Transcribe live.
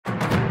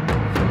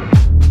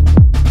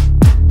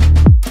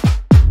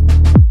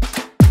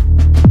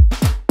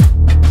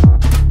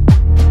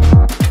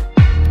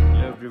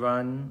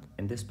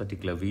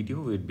particular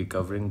video, we'd be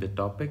covering the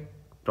topic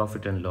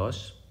profit and loss,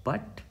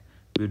 but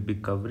we'd be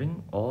covering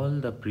all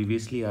the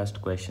previously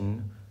asked question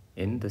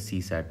in the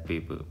CSAT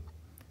paper.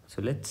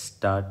 So let's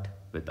start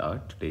with our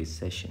today's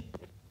session.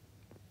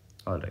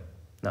 All right.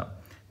 Now,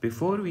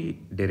 before we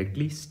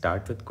directly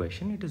start with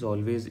question, it is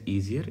always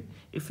easier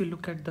if we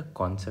look at the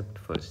concept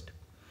first.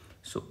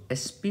 So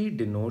SP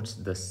denotes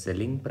the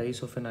selling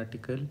price of an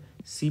article,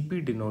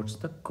 CP denotes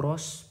the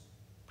cross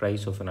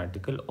price of an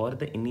article or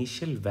the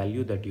initial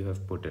value that you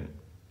have put in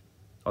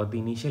or the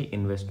initial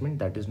investment,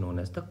 that is known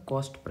as the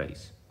cost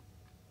price.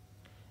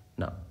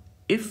 Now,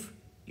 if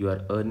you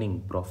are earning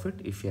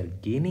profit, if you are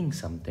gaining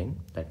something,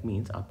 that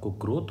means आपको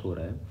growth हो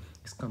रहा है,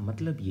 इसका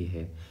मतलब ये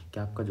है कि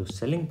आपका जो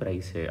selling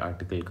price है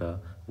आर्टिकल का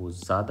वो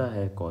ज़्यादा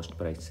है cost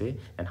price से.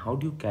 And how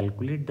do you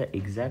calculate the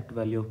exact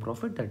value of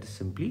profit? That is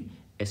simply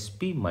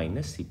SP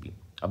minus CP,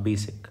 a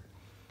basic.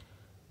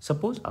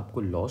 Suppose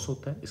आपको लॉस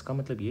होता है, इसका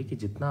मतलब ये कि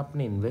जितना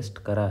आपने इन्वेस्ट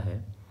करा है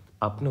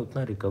आपने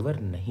उतना रिकवर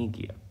नहीं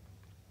किया,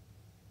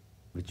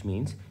 which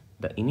means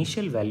the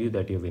initial value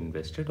that you have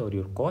invested और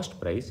your cost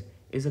price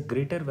is a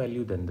greater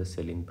value than the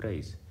selling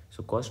price.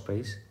 So cost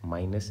price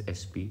minus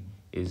SP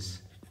is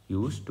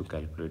used to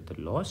calculate the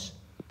loss.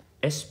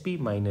 SP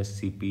minus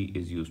CP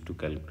is used to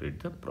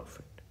calculate the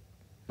profit.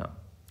 Now,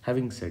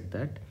 having said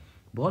that,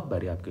 बहुत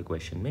बारी आपके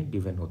question में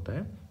given होता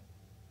है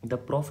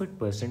the profit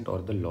percent or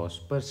the loss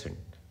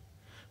percent.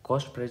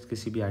 Cost price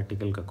किसी भी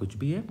article का कुछ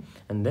भी है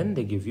and then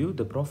they give you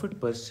the profit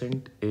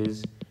percent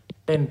is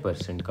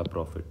 10% का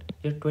प्रॉफिट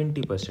या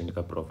 20%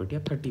 का प्रॉफिट या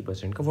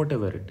 30% का, वॉट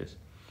एवर इट इज.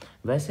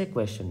 वैसे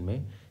क्वेश्चन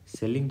में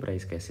सेलिंग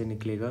प्राइस कैसे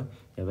निकलेगा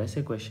या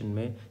वैसे क्वेश्चन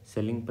में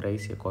सेलिंग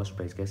प्राइस या कॉस्ट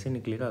प्राइस कैसे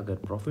निकलेगा अगर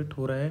प्रॉफिट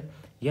हो रहा है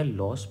या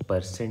लॉस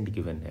परसेंट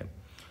गिवन है.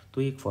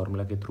 तो एक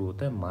फॉर्मूला के थ्रू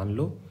होता है. मान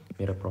लो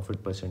मेरा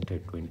प्रॉफिट परसेंट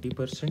है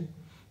 20%,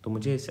 तो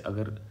मुझे इसे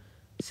अगर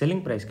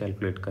सेलिंग प्राइस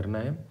कैलकुलेट करना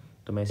है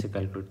तो मैं इसे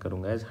कैलकुलेट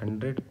करूंगा as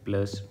 100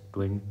 plus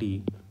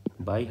 20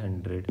 by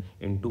 100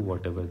 into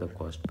what ever the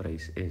cost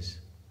price is.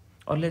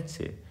 और let's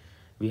say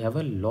we have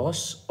a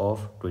loss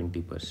of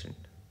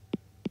 20%.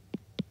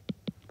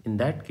 In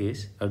that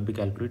case, I would be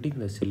calculating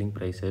the selling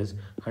price as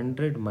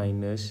 100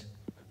 minus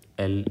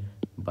L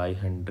by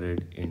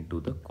 100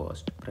 into the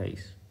cost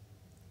price.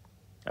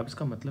 अब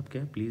इसका मतलब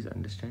क्या है? Please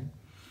understand.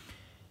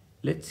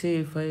 Let's say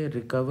if I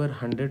recover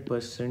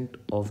 100%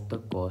 of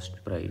the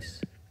cost price,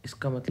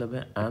 इसका मतलब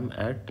है I am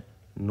at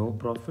no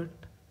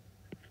profit,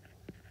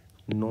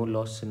 no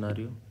loss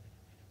scenario.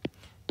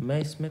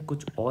 मैं इसमें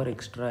कुछ और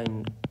एक्स्ट्रा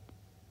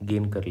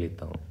गेन कर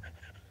लेता हूँ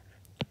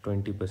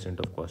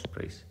 20% of cost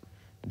price.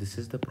 This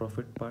is the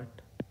profit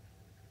part.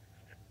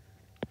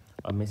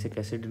 अब मैं इसे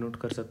कैसे डिनोट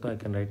कर सकता हूँ?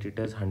 I can write it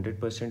as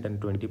 100% and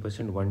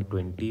 20%.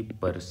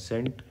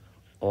 120%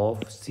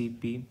 of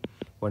CP.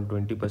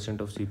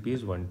 120% of CP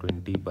is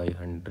 120 by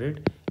 100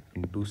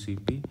 into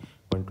CP.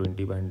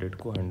 120 by 100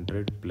 को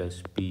 100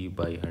 plus P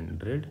by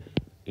 100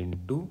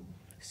 into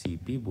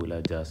CP बोला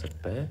जा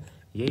सकता है.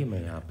 यही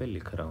मैं यहाँ पे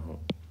लिख रहा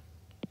हूँ.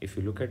 If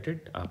you look at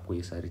it आपको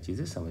ये सारी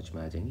चीज़ें समझ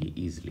में आ जाएंगी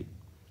ईजिली.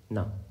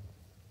 ना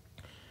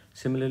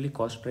सिमिलरली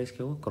कॉस्ट प्राइस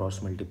क्या होगा? क्रॉस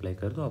मल्टीप्लाई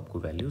कर दो, आपको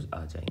वैल्यूज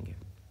आ जाएंगे.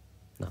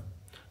 ना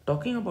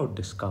टॉकिंग अबाउट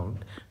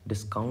डिस्काउंट,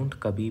 डिस्काउंट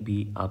कभी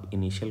भी आप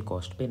इनिशियल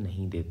कॉस्ट पे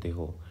नहीं देते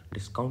हो.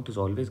 Discount is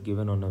always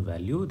given on a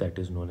value that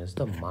is known as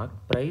the mark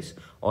price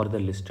और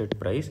द लिस्टेड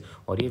प्राइस.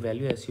 और ये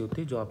वैल्यू ऐसी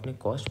होती है जो आपने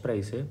कॉस्ट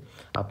प्राइस है,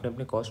 आपने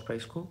अपने कॉस्ट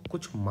प्राइस को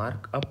कुछ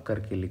मार्क अप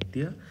करके लिख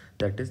दिया,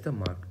 that is the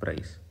mark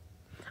price.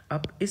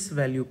 आप इस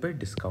वैल्यू पे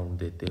डिस्काउंट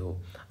देते हो.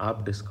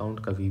 आप डिस्काउंट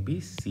कभी भी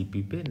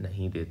CP पे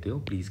नहीं देते हो.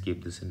 Please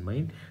keep this in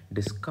mind.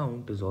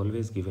 Discount is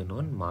always given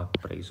on mark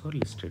price और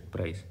listed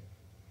price.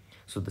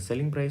 So the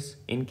selling price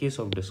in case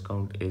of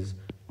discount is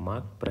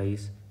mark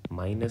price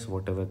minus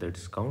what ever the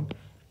discount.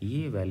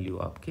 ये value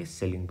आपके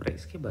selling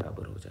price के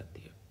बराबर हो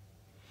जाती है.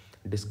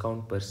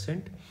 Discount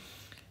percent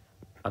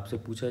आपसे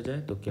पूछा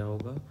जाए तो क्या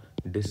होगा?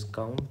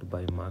 Discount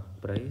bye mark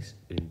price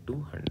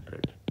into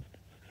 100.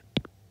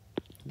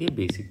 ये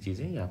बेसिक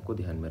चीज़ें ये आपको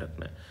ध्यान में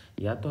रखना है.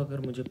 या तो अगर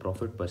मुझे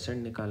प्रॉफिट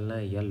परसेंट निकालना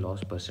है या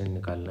लॉस परसेंट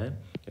निकालना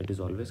है, it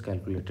is always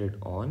calculated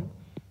on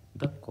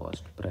the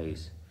cost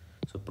price.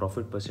 So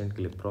profit percent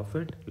के लिए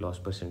प्रॉफिट,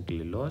 लॉस परसेंट के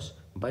लिए loss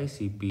by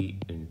CP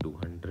into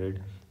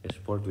 100 is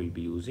what will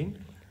be using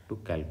to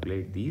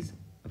calculate these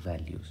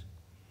values.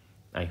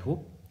 I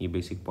hope ये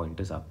basic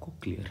pointers आपको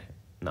clear है.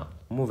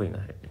 Now moving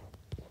ahead,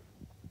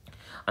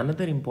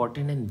 another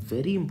important and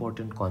very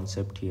important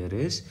concept here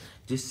is,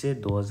 जिससे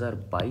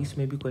 2022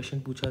 में भी question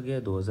पूछा गया,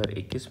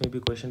 2021 में भी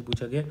क्वेश्चन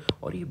पूछा गया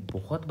और ये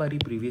बहुत बारी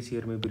प्रीवियस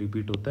ईयर में भी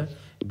रिपीट होता है,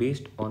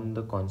 based on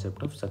the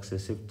concept of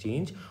successive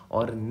change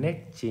और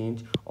नेट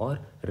चेंज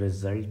और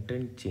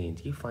रिजल्टेंट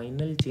चेंज. ये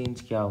फाइनल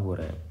चेंज क्या हो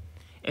रहा है.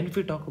 And if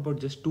you talk about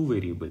just 2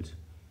 variables,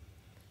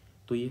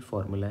 तो ये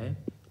फॉर्मूला है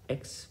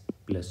x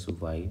plus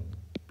Y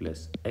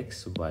plus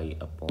XY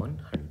upon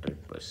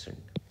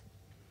 100%.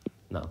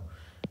 Now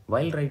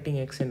while writing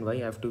x and y, I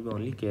have to be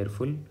only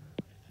careful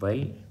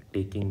while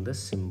taking the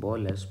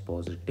symbol as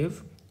positive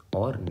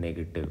or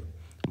negative.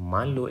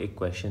 मान लो एक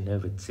question है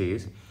which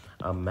says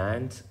a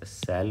man's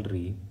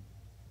salary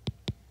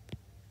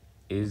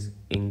is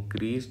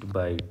increased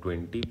by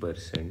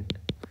 20%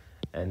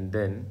 and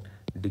then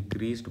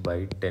decreased by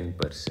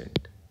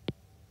 10%.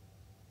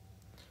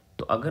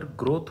 तो अगर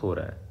growth हो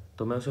रहा है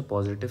तो मैं उसे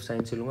पॉजिटिव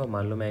साइन से लूँगा.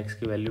 मान लो मैं x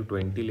की वैल्यू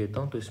 20 लेता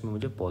हूँ तो इसमें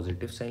मुझे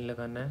पॉजिटिव साइन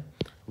लगाना है.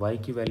 y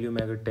की वैल्यू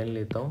मैं अगर 10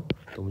 लेता हूँ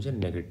तो मुझे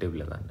नेगेटिव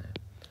लगाना है.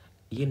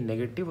 ये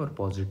नेगेटिव और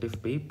पॉजिटिव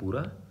पे ही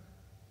पूरा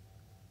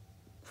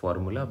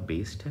फॉर्मूला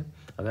बेस्ड है.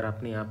 अगर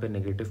आपने यहाँ पे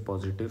नेगेटिव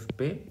पॉजिटिव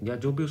पे या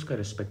जो भी उसका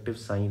रिस्पेक्टिव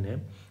साइन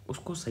है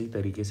उसको सही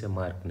तरीके से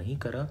मार्क नहीं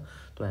करा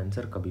तो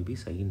आंसर कभी भी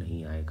सही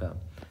नहीं आएगा.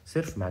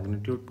 सिर्फ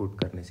मैग्नीट्यूड पुट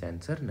करने से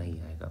आंसर नहीं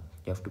आएगा.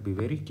 You have to be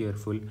very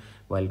careful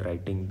while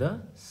writing the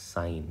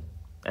sign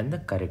and the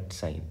correct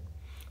sign.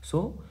 So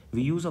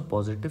we use a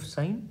positive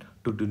sign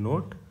to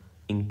denote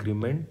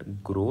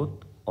increment,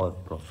 growth or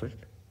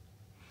profit.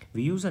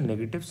 We use a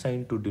negative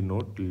sign to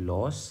denote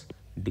loss,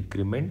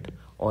 decrement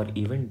or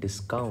even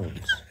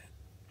discounts.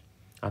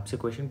 आपसे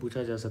question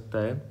पूछा जा सकता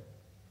है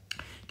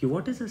कि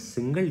what is a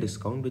single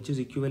discount which is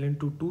equivalent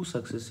to two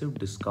successive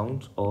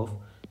discounts of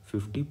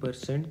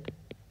 50%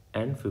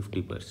 and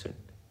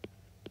 50%.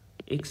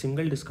 एक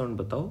single discount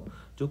बताओ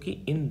जो कि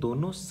इन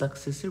दोनों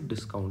सक्सेसिव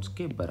डिस्काउंट्स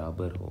के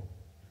बराबर हो.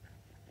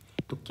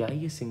 तो क्या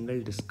ये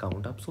सिंगल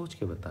डिस्काउंट, आप सोच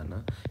के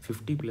बताना,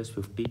 50 +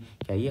 50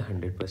 क्या ये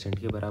 100%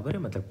 के बराबर है,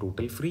 मतलब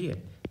टोटल फ्री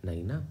है?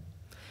 नहीं ना.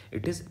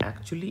 It is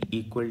actually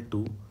equal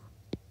to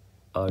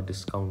a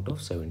discount of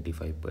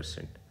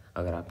 75%.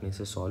 अगर आपने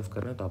इसे सॉल्व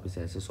करना है तो आप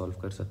इसे ऐसे सॉल्व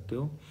कर सकते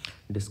हो.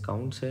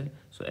 डिस्काउंट्स है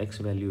सो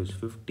x value is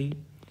 50,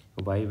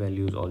 y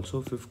value is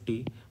also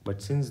 50, but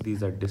since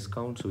these are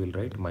discounts will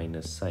write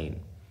minus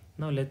sign.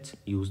 Now let's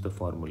use the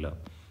formula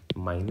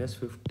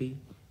 -50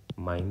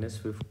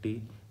 -50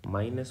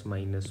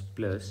 minus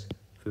plus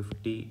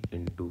 50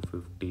 into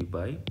 50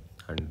 by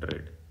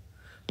 100.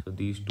 So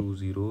these two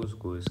zeros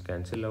goes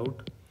cancel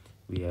out.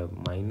 We have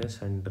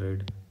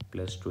 -100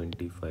 plus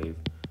 25,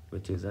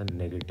 which is a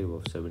negative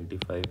of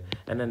 75,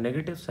 and a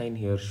negative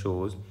sign here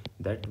shows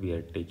that we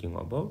are talking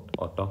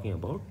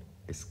about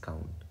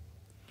discount.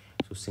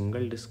 So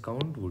single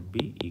discount would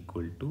be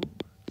equal to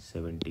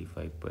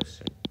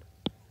 75%.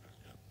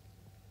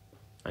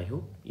 I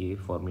hope ये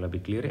formula भी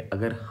clear है.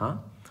 अगर हाँ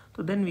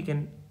तो then we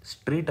can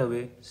straight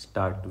away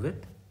start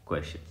with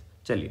question.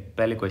 चलिए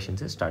पहले question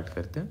से start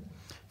करते हैं.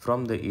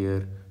 From the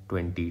year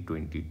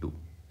 2022,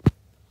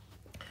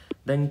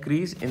 the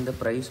increase in the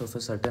price of a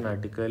certain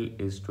article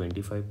is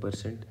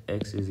 25%.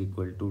 x is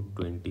equal to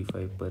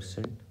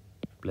 25%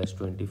 plus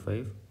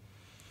 25.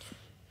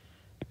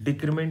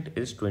 Decrement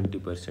is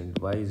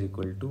 20%. y is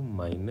equal to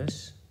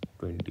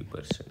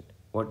 -20%.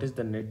 What is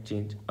the net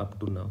change up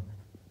to now?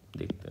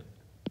 देखते हैं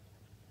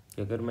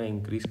कि अगर मैं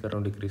increase कर रहा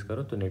हूँ decrease कर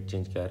रहा हूँ तो नेट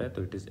चेंज क्या आ रहा है.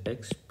 तो it is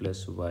x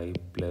plus Y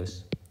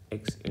plus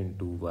x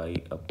into Y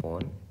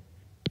upon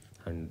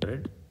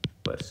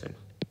 100%.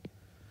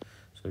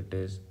 So it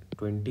is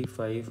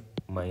 25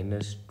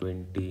 minus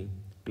 20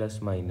 plus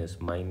minus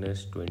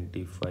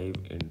 -25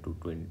 into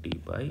 20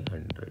 by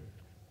 100.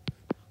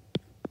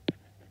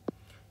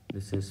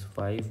 This is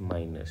 5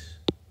 minus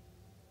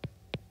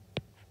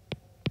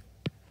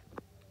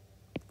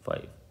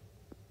 5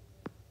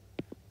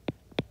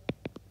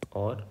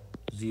 और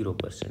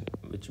 0%,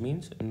 which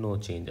means no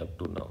change up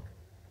to now.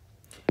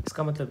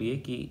 इसका मतलब ये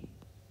कि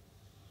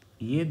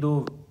ये दो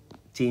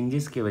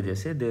चेंजेस की वजह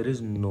से देयर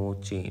इज नो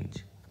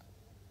चेंज.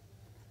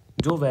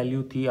 जो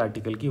वैल्यू थी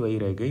आर्टिकल की वही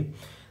रह गई.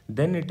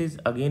 Then it is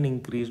again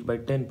increase by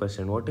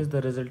 10%. What is the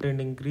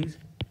resultant increase?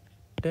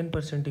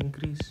 10%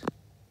 increase.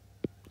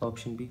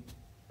 Option B.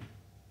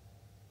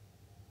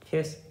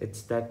 Yes,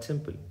 it's that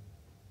simple.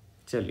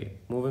 चलिए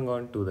moving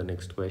on to the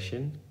next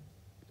question.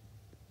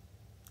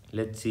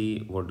 Let's see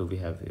what do we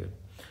have here.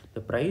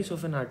 The price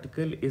of an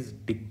article is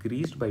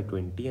decreased by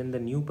 20 and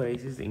the new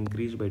price is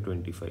increased by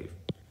 25.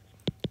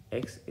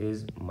 X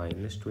is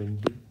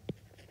 -20,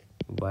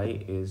 Y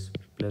is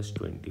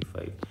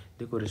 +25.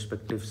 देखो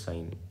respective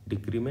sign,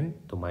 decrement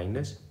तो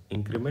minus,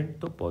 increment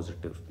तो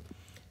positive.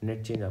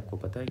 Net change आपको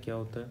पता है क्या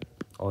होता है.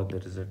 और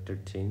the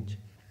resulted change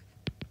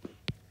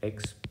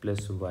x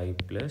plus Y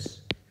plus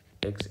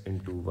x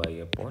into Y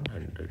upon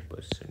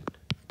 100%.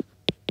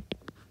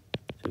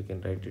 So you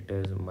can write it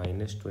as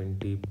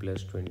 -20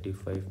 plus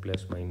 25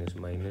 plus minus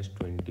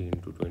 -20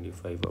 into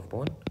 25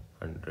 upon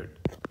 100.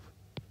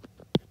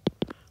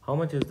 How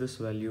much is this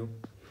value?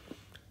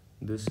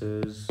 This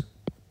is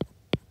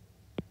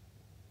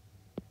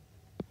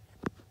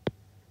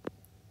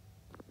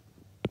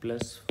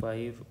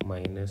 +5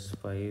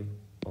 -5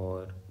 or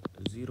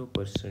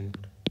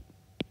 0%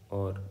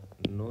 or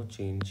no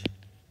change.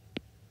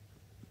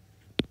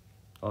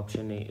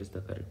 Option A is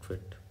the correct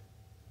fit.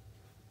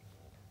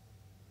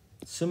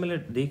 Similar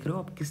देख रहे हो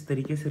आप किस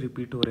तरीके से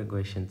repeat हो रहे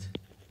questions.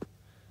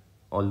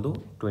 Although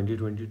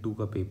 2022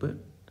 का paper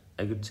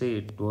I would say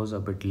it was a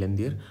bit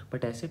lengthier,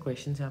 but ऐसे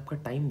क्वेश्चन से आपका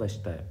टाइम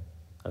बचता है.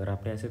 अगर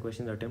आपने ऐसे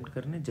क्वेश्चन अटेम्प्ट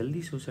करने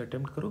जल्दी से उसे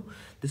अटेम्प्ट करो.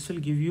 This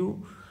will give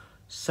you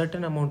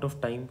certain amount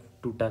of time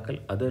to tackle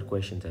other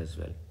questions as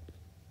well.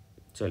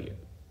 चलिए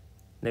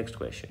next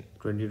question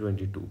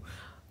 2022.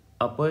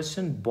 A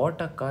person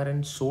bought a car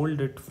and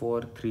sold it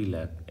for 3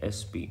 lakh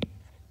SP.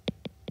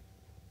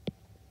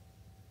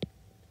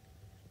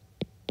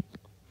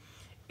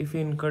 if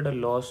he incurred a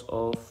loss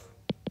of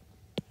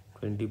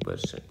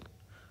 20%,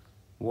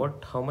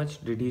 how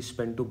much did he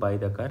spend to buy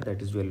the car? That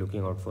is, we are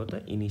looking out for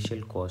the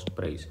initial cost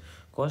price.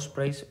 Cost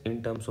price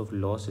in terms of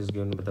loss is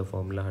given by the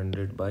formula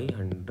 100 by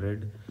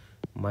 100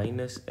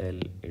 minus L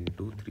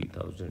into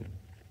 3000.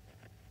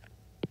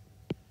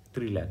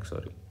 3 lakh,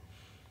 sorry.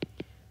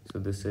 So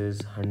this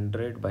is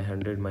 100 by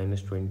 100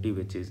 minus 20,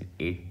 which is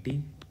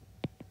 80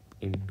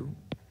 into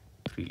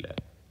 3 lakh.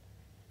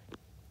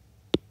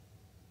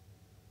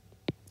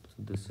 So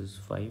this is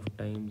 5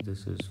 times,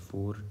 this is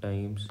 4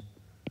 times,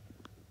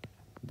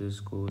 this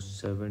goes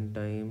 7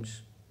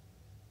 times,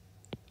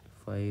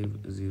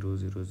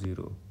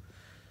 5000.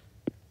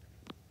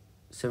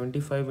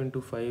 75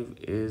 into 5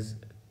 is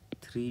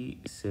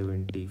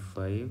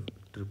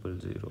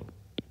 375,000.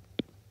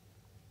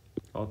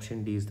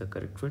 Option D is the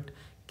correct fit.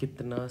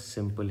 कितना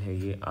simple है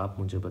ये आप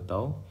मुझे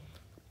बताओ.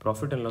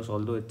 Profit and loss,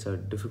 although it's a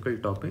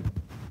difficult topic,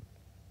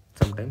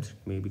 sometimes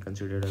it may be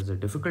considered as a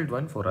difficult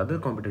one for other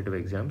competitive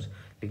exams,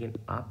 लेकिन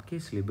आपके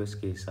syllabus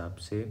के हिसाब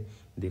से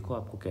देखो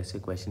आपको कैसे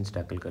क्वेश्चंस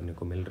टैकल करने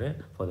को मिल रहे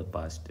हैं फॉर द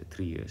पास्ट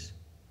 3 years.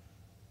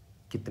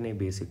 कितने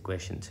बेसिक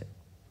क्वेश्चंस हैं.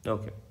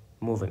 Okay,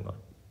 moving on.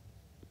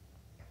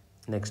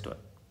 Next one.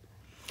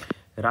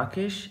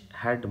 Rakesh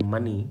had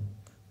money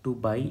to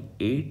buy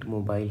 8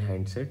 mobile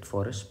handset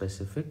for a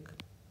specific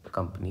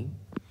company,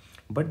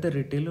 but the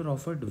retailer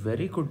offered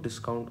very good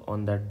discount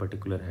on that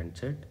particular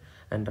handset,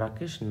 and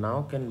Rakesh now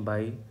can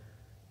buy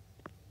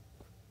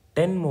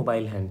 10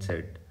 mobile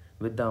handset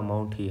with the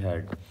amount he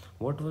had.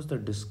 What was the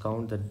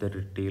discount that the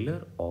retailer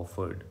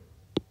offered?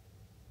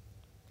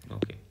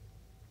 Okay,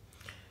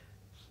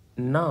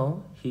 now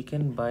he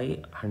can buy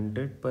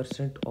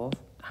 100% off.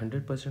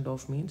 100%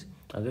 off means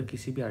अगर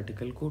किसी भी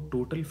article को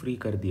total free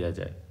कर दिया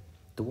जाए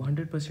तो वो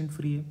 100%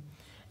 free है.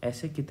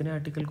 ऐसे कितने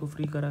आर्टिकल को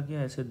फ्री करा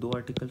गया? ऐसे 2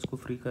 आर्टिकल्स को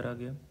फ्री करा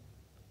गया,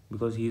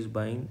 because he is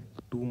buying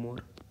 2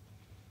 more.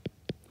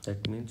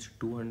 That means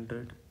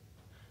 200,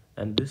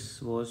 and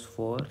this was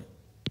for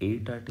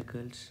 8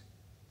 articles.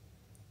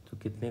 तो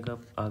कितने का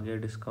आ गया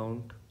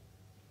discount?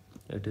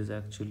 It is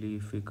actually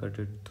if we cut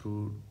it through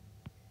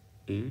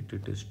 8,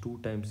 it is 2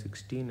 times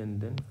 16 and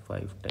then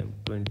 5 times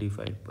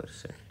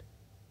 25%.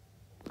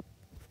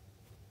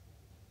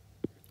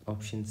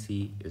 Option C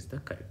is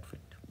the correct fit.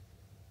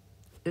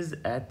 Is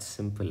as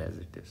simple as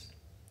it is.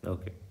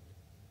 Okay.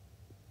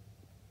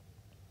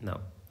 Now,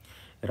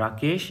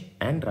 Rakesh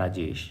and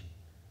Rajesh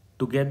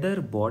together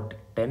bought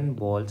 10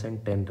 balls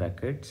and 10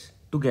 rackets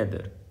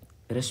together.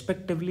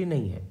 Respectively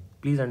नहीं है.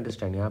 Please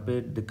understand, यहाँ पे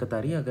दिक्कत आ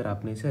रही है अगर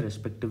आपने इसे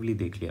respectively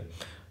देख लिया.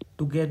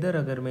 Together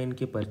अगर मैं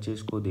इनके परचेज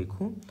को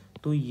देखूँ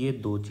तो ये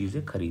 2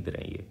 चीज़ें खरीद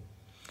रहे हैं ये.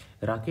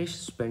 Rakesh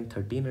spent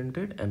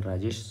 1300 and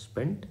Rajesh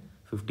spent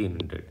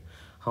 1500.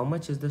 How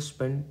much is the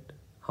spent?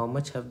 How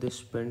much have they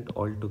spent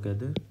all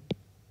together?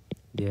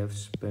 They have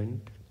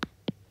spent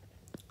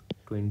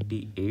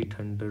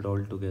 2800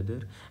 all together,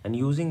 and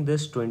using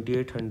this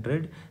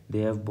 2800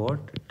 they have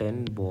bought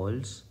 10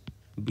 balls.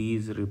 B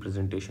is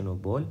representation of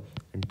ball,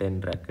 and 10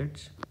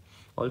 rackets.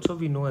 Also,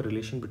 we know a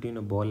relation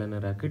between a ball and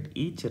a racket.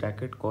 Each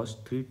racket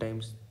costs 3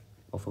 times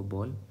of a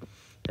ball.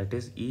 That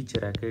is, each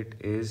racket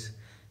is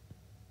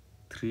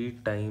 3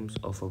 times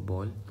of a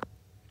ball.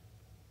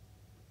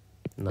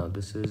 Now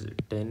this is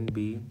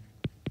 10B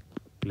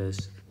plus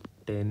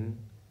 10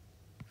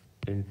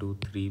 into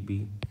 3B.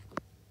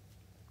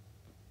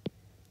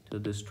 So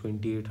this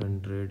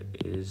 2800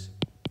 is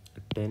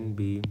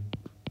 10B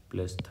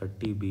plus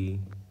 30B.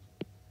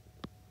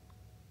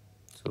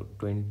 So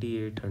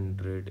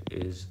 2800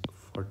 is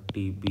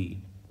 40B.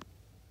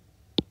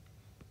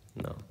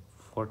 Now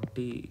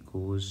 40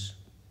 goes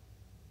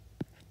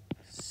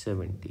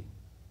 70.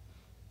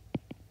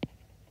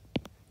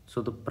 So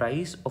the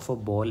price of a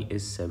ball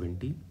is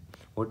 70.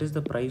 What is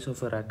the price of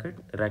a racket?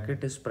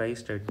 Racket is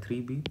priced at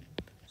 3B.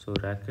 So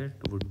racket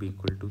would be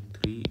equal to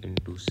 3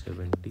 into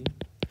 70,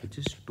 which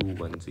is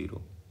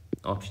 210.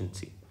 Option C.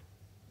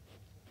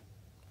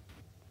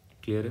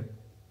 Clear?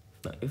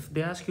 Now, if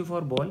they ask you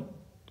for ball,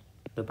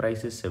 the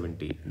price is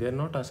 70. They are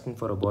not asking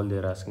for a ball. They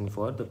are asking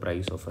for the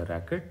price of a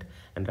racket,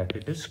 and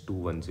racket is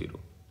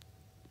 210.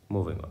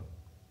 Moving on.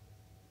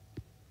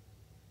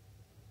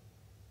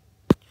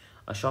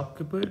 A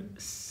shopkeeper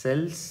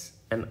sells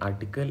an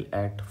article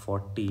at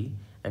 40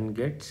 and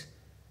gets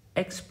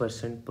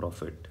X%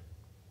 profit.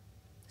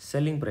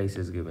 Selling price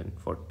is given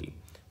 40.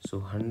 So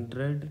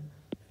 100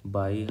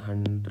 by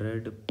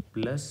 100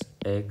 plus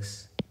X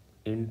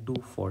into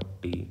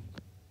 40.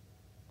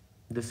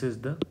 This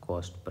is the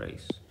cost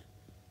price.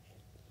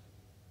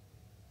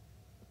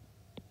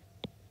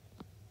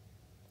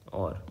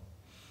 Or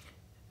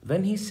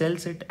when he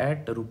sells it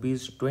at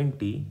rupees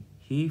 20,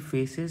 he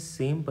faces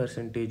same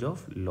percentage of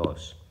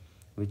loss,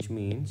 which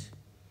means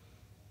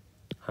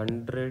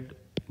 100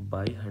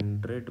 by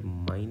 100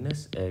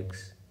 minus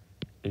X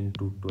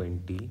into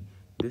 20.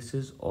 This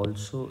is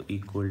also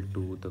equal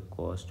to the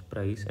cost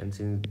price, and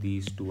since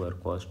these two are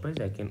cost price,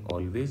 I can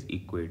always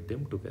equate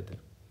them together.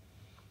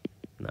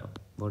 Now,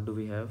 what do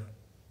we have?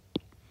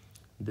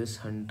 This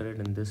 100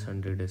 and this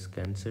 100 is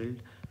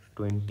cancelled.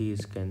 20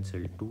 is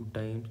cancelled 2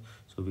 times,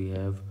 so we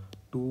have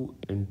 2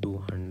 into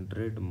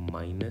 100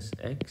 minus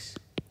x,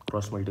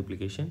 cross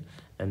multiplication,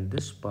 and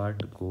this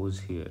part goes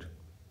here,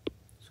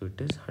 so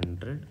it is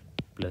 100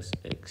 plus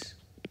x.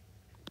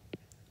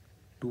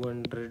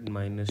 200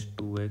 minus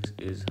 2x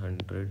is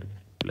 100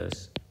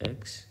 plus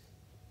x.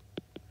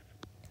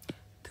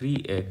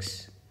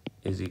 3x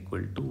is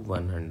equal to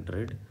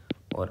 100,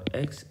 or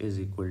x is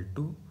equal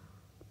to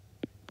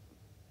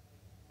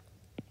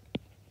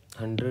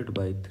 100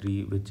 by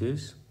 3, which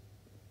is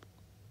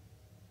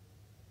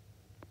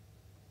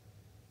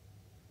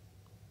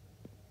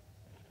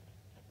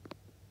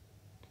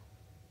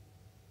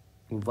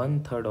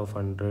 1/3 of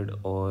 100,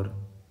 or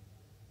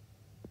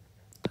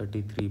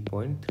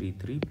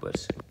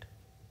 33.33%.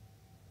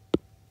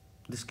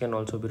 This can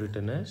also be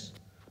written as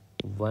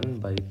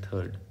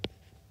 1/3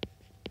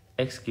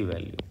 x की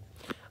value.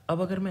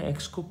 अब अगर मैं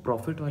x को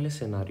profit वाले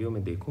scenario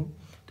में देखूं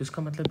तो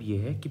इसका मतलब ये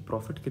है कि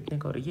प्रॉफिट कितने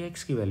का हो रहा है, ये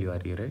x की वैल्यू आ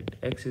रही है, right,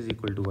 x is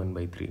equal to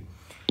 1/3.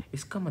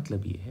 इसका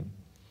मतलब ये है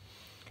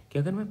कि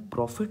अगर मैं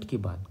प्रॉफिट की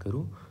बात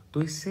करूं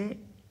तो इससे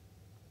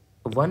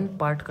 1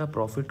 पार्ट का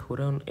प्रॉफिट हो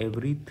रहा है on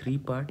every 3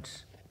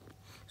 parts.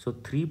 So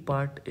 3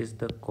 part is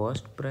the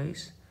cost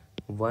price,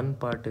 1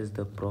 part is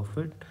the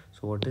profit.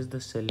 So what is the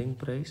selling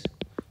price?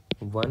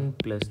 1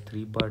 plus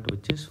 3 part,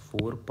 which is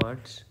 4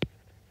 parts.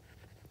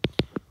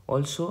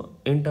 Also,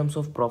 in terms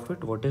of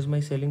profit, what is my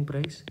selling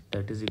price?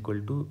 That is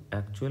equal to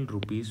actual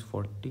rupees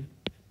 40.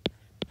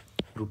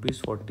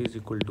 Rupees 40 is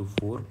equal to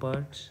 4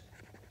 parts.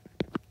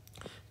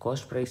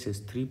 Cost price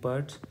is 3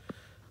 parts.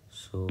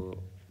 So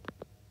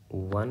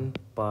 1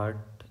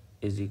 part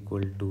is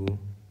equal to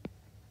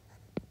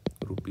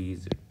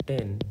rupees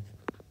 10.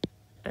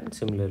 And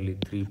similarly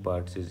 3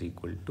 parts is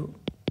equal to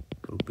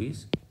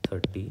rupees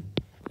 30,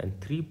 and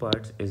 3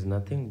 parts is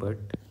nothing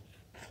but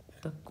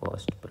the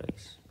cost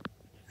price.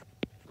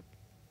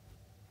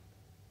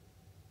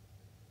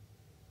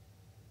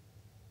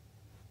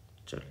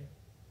 Chalo,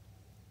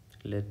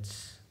 let's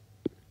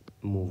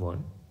move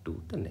on to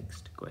the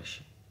next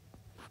question.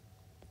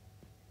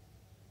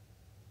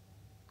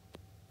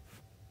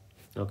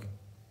 Okay,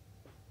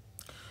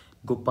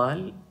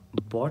 Gopal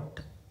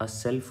bought a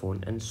cell phone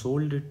and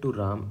sold it to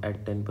Ram at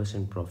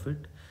 10%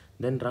 profit.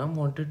 Then Ram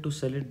wanted to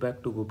sell it back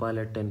to Gopal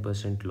at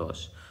 10% loss.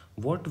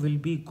 What will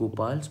be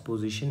Gopal's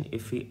position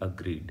if he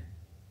agreed?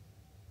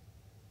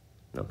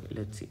 Okay,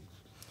 let's see.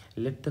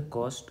 Let the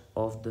cost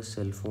of the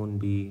cell phone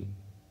be,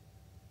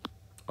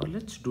 or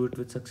let's do it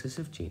with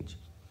successive change.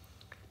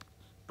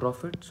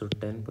 Profit, so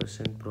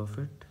 10%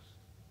 profit.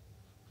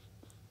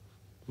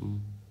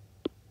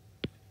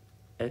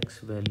 X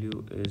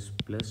value is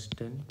plus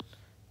 10.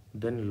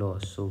 Then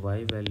loss, so y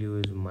value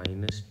is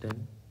minus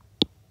 10,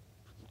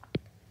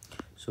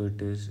 so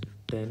it is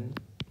 10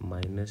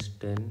 minus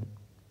 10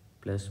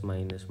 plus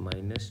minus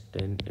minus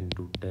 10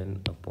 into 10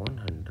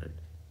 upon 100.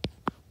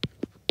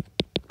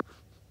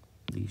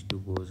 These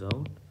two goes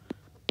out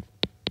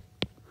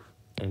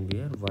and we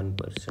are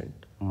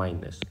 1%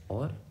 minus,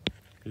 or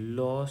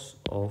loss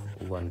of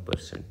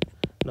 1%.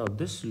 Now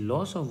this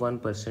loss of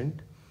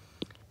 1%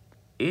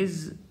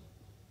 is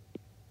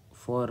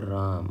for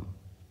Ram.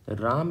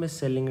 Ram is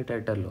selling it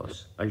at a loss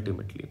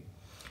ultimately.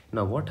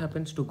 Now what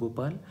happens to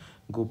Gopal?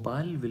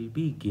 Gopal will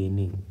be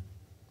gaining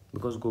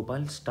because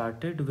Gopal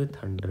started with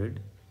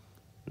 100.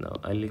 Now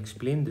I'll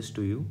explain this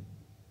to you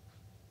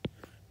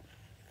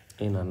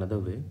in another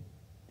way.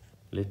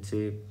 Let's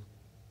say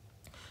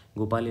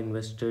Gopal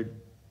invested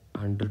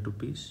 100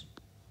 rupees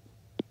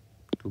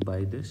to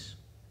buy this.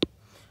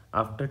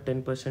 After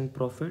 10%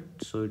 profit,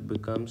 so it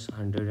becomes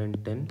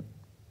 110.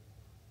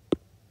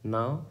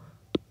 Now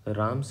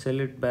Ram sell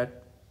it back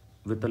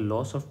with a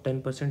loss of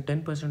 10%.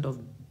 10% of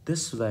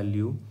this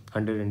value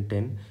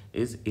 110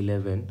 is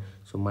 11,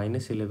 so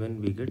minus 11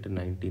 we get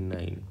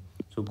 99.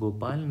 So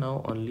Gopal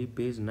now only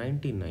pays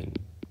 99.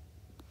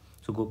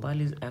 So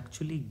Gopal is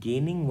actually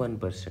gaining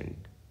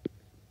 1%.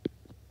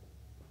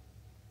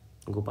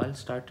 Gopal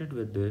started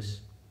with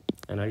this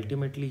and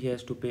ultimately he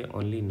has to pay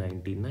only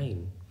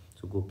 99.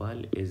 So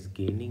Gopal is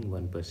gaining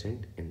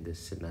 1% in this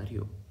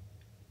scenario.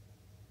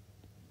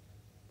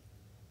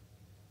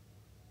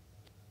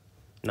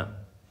 Now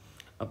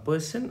a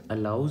person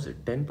allows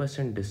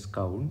 10%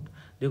 discount.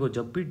 देखो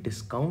जब भी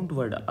discount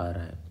word आ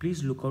रहा है,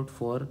 please look out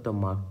for the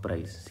mark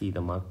price. See,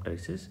 the mark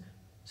price is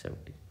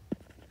 70.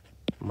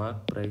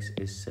 Mark price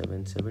is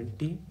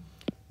 770.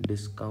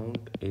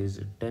 Discount is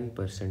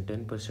 10%.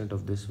 10%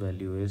 of this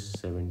value is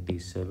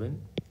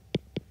 77.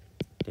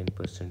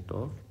 10%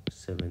 of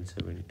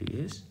 770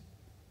 is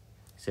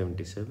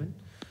 77.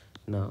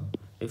 Now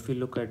if we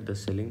look at the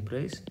selling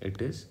price,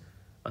 it is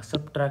a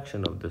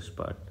subtraction of this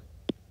part.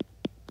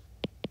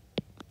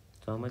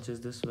 So how much is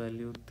this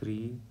value?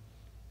 3.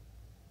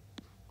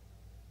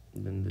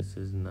 Then this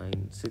is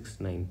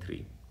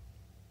 9693.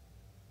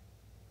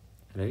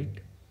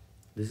 Right?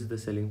 This is the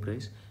selling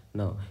price.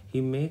 Now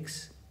he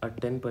makes a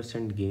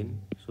 10% gain.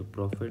 So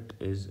profit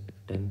is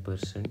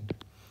 10%.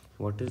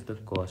 What is the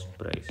cost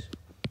price?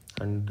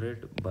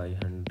 100 by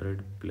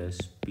 100 plus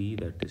P,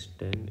 that is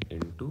 10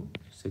 into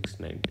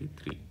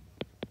 693.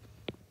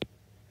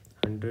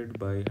 300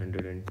 by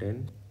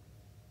 110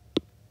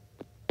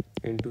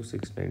 into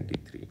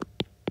 693.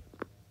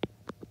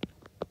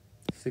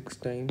 6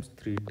 times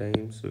 3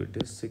 times, so it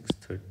is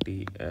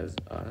 630 as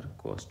our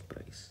cost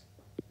price.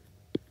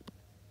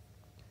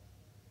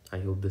 I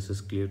hope this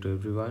is clear to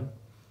everyone.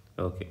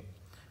 Okay,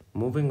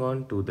 moving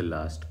on to the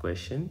last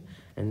question,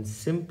 and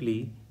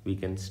simply we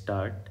can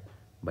start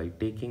by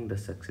taking the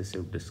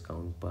successive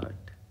discount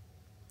part.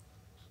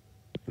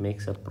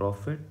 Makes a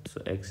profit,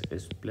 so x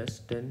is plus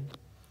 10,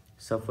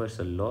 suffers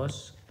a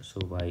loss, so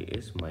y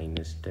is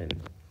minus 10.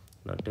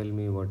 Now tell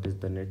me what is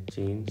the net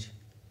change.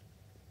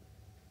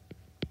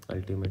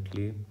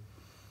 Ultimately,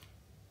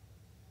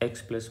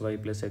 x plus y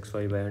plus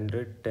xy by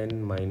 100,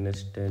 10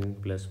 minus 10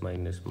 plus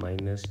minus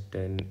minus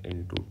 10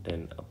 into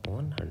 10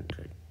 upon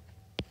 100.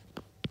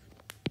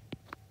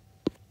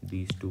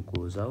 These two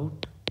goes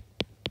out,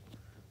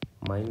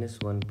 minus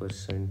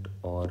 1%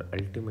 or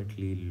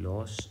ultimately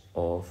loss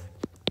of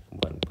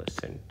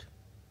 1%.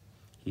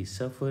 He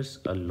suffers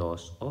a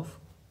loss of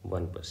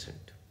 1%.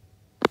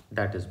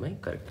 That is my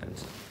correct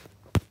answer.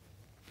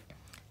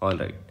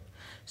 Alright.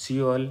 See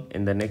you all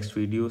in the next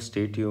video.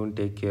 Stay tuned.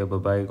 Take care. Bye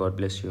bye. God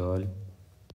bless you all.